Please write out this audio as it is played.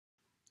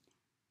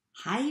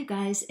Hi, you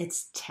guys.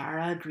 It's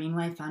Tara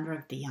Greenway, founder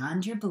of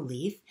Beyond Your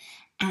Belief.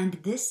 And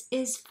this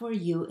is for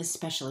you,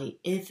 especially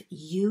if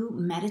you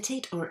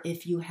meditate or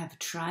if you have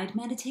tried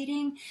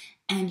meditating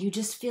and you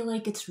just feel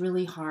like it's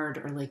really hard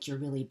or like you're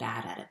really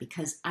bad at it.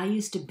 Because I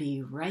used to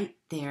be right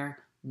there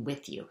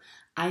with you.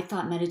 I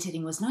thought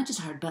meditating was not just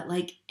hard, but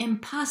like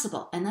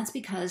impossible. And that's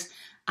because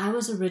I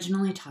was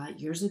originally taught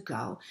years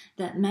ago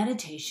that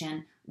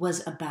meditation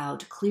was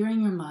about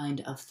clearing your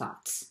mind of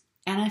thoughts.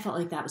 And I felt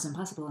like that was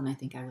impossible, and I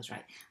think I was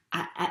right.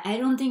 I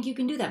don't think you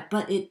can do that,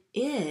 but it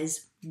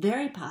is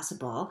very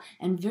possible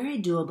and very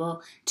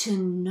doable to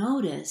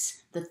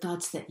notice the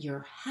thoughts that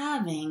you're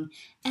having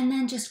and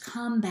then just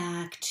come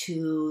back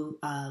to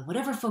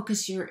whatever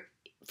your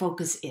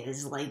focus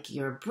is, like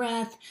your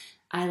breath.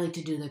 I like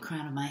to do the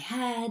crown of my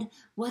head,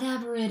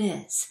 whatever it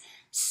is.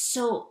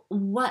 So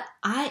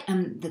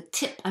the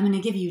tip I'm going to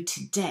give you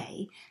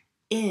today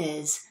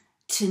is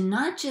to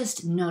not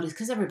just notice,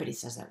 because everybody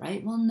says that,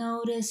 right? Well,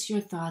 notice your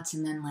thoughts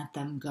and then let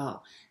them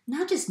go.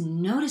 Not just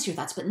notice your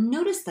thoughts, but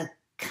notice the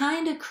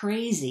kind of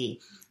crazy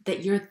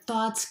that your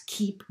thoughts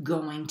keep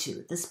going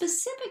to. The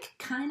specific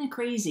kind of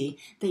crazy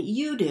that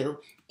you do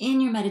in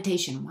your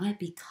meditation. Why?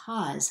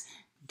 Because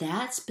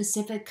that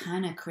specific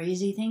kind of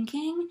crazy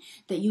thinking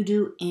that you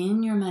do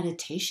in your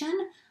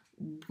meditation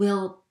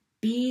will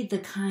be the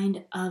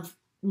kind of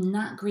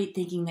not great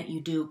thinking that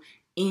you do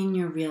in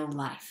your real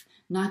life.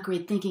 Not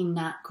great thinking,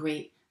 not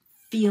great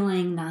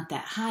feeling, not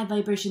that high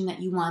vibration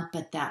that you want,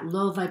 but that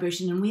low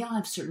vibration. And we all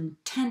have certain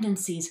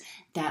tendencies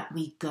that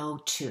we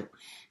go to.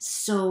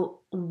 So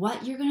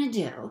what you're going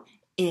to do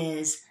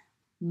is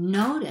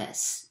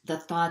notice the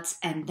thoughts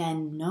and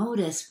then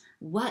notice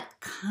what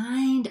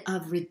kind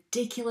of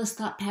ridiculous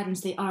thought patterns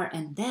they are,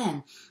 and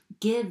then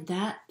give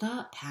that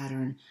thought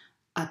pattern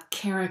a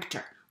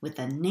character with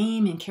a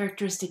name and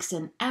characteristics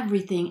and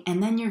everything.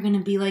 And then you're going to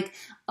be like,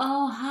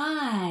 oh,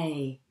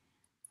 hi,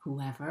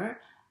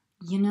 whoever,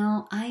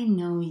 I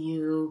know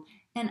you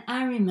and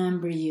I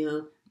remember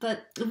you,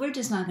 but we're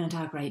just not going to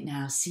talk right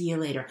now. See you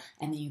later.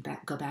 And then you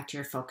go back to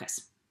your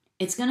focus.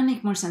 It's going to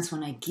make more sense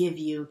when I give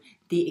you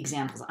the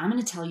examples. I'm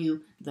going to tell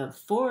you the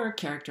 4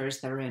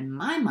 characters that are in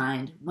my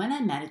mind when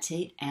I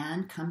meditate,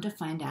 and come to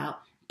find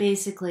out,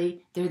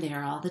 basically, they're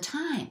there all the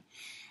time.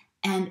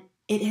 And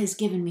it has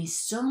given me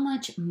so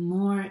much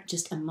more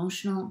just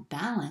emotional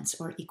balance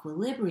or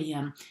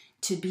equilibrium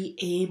to be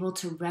able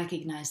to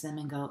recognize them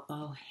and go,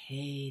 oh,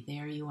 hey,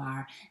 there you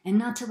are. And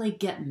not to like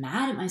get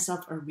mad at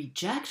myself or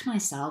reject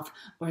myself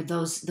or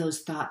those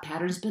thought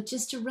patterns, but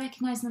just to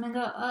recognize them and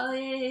go, oh,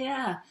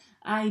 yeah,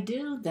 I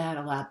do that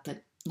a lot,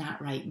 but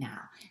not right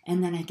now.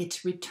 And then I get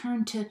to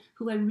return to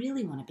who I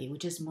really want to be,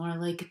 which is more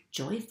like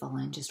joyful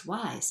and just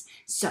wise.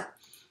 So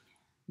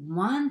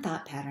one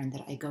thought pattern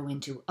that I go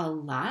into a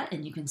lot,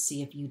 and you can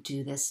see if you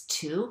do this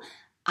too,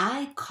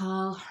 I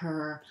call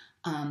her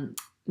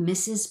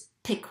Mrs.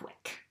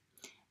 Pickwick.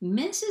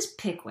 Mrs.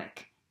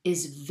 Pickwick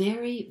is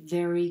very,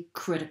 very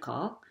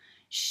critical.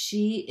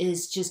 She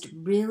is just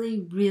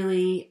really,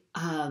 really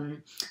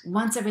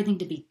wants everything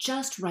to be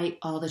just right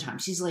all the time.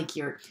 She's like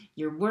your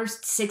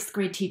worst 6th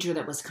grade teacher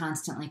that was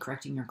constantly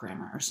correcting your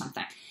grammar or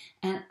something.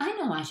 And I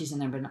know why she's in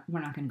there, but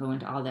we're not going to go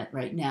into all that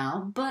right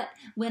now. But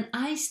when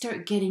I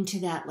start getting to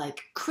that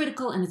like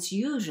critical, and it's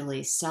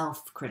usually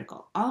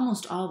self-critical,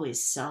 almost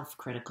always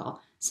self-critical,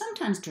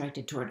 sometimes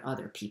directed toward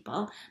other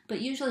people, but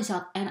usually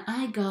self, and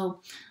I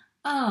go,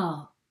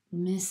 oh,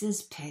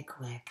 Mrs.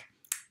 Pickwick,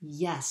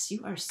 yes,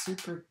 you are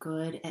super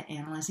good at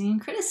analyzing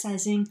and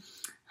criticizing.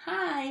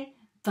 Hi,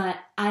 but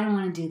I don't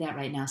want to do that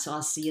right now, so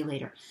I'll see you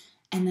later.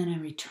 And then I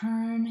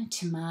return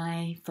to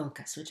my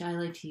focus, which I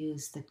like to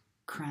use the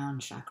crown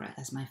chakra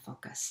as my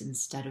focus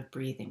instead of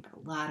breathing. But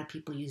a lot of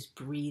people use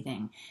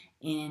breathing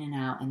in and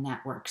out, and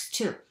that works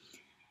too.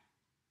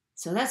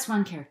 So that's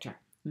one character,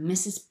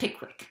 Mrs.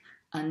 Pickwick.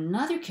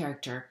 Another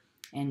character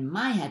in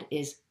my head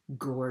is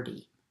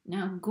Gordy.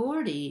 Now,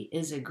 Gordy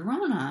is a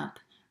grown-up,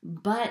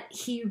 but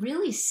he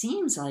really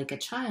seems like a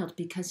child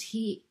because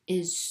he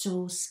is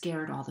so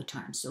scared all the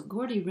time. So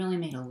Gordy really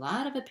made a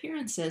lot of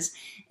appearances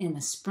in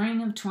the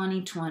spring of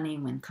 2020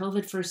 when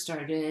COVID first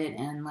started,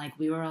 and like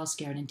we were all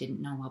scared and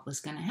didn't know what was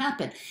going to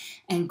happen.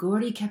 And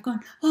Gordy kept going,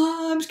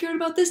 oh, I'm scared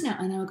about this now.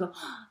 And I would go,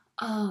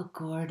 oh,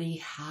 Gordy,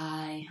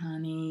 hi,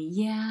 honey.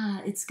 Yeah,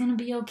 it's going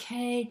to be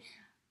okay.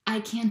 I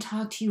can't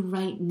talk to you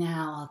right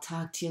now. I'll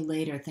talk to you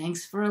later.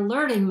 Thanks for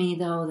alerting me,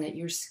 though, that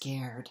you're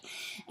scared.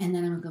 And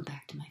then I'm going to go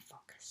back to my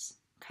focus.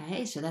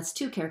 Okay, so that's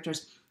 2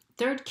 characters.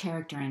 3rd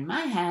character in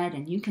my head,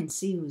 and you can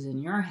see who's in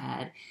your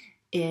head,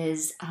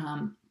 is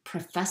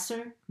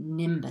Professor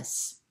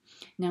Nimbus.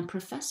 Now,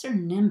 Professor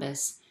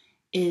Nimbus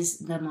is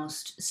the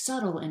most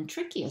subtle and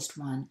trickiest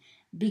one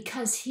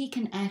because he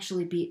can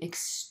actually be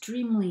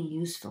extremely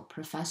useful.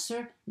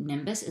 Professor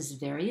Nimbus is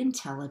very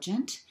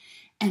intelligent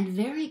and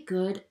very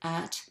good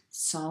at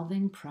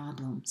solving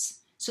problems.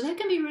 So that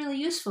can be really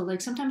useful.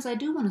 Like sometimes I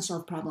do want to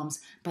solve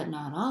problems, but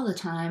not all the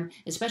time,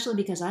 especially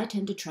because I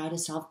tend to try to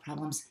solve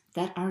problems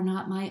that are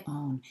not my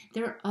own.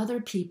 They're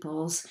other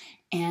people's,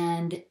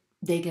 and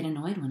they get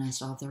annoyed when I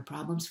solve their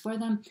problems for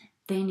them.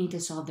 They need to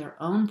solve their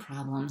own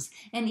problems.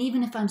 And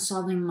even if I'm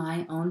solving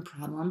my own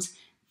problems,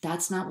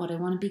 that's not what I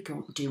want to be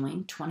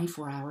doing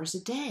 24 hours a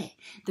day.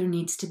 There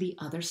needs to be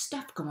other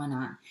stuff going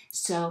on.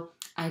 So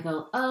I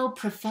go, oh,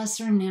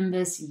 Professor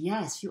Nimbus,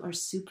 yes, you are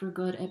super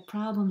good at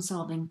problem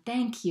solving.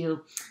 Thank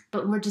you.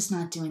 But we're just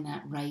not doing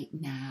that right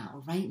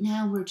now. Right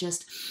now, we're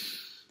just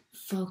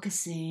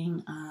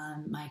focusing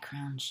on my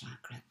crown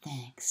chakra.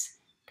 Thanks.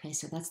 Okay,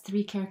 so that's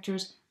 3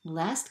 characters.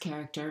 Last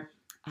character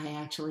I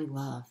actually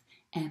love,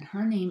 and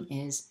her name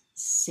is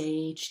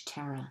Sage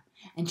Terra.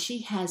 And she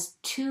has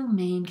 2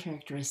 main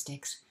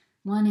characteristics.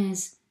 One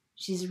is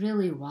she's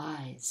really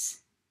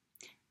wise,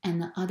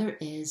 and the other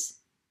is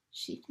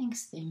she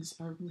thinks things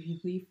are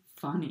really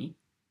funny.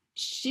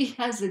 She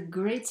has a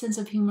great sense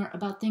of humor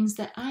about things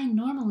that I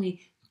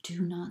normally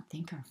do not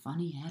think are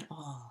funny at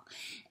all.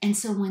 And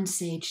so when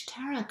Sage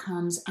Terra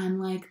comes, I'm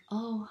like,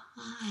 oh,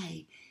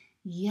 hi,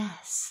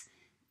 yes,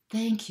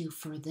 thank you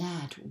for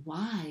that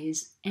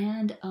wise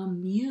and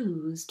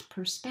amused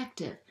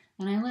perspective.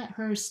 And I let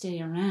her stay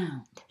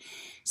around.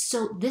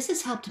 So this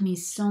has helped me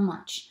so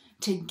much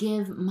to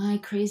give my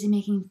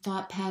crazy-making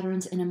thought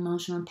patterns and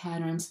emotional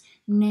patterns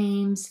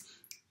names,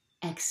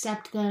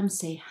 accept them,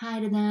 say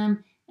hi to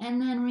them,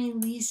 and then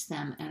release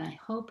them. And I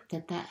hope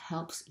that that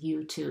helps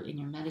you too in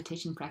your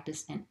meditation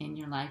practice and in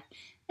your life.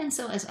 And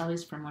so, as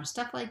always, for more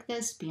stuff like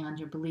this,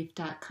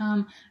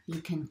 beyondyourbelief.com.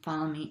 You can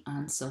follow me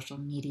on social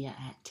media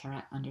at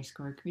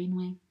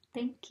Tara_Greenway.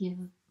 Thank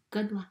you.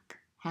 Good luck.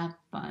 Have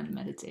fun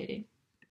meditating.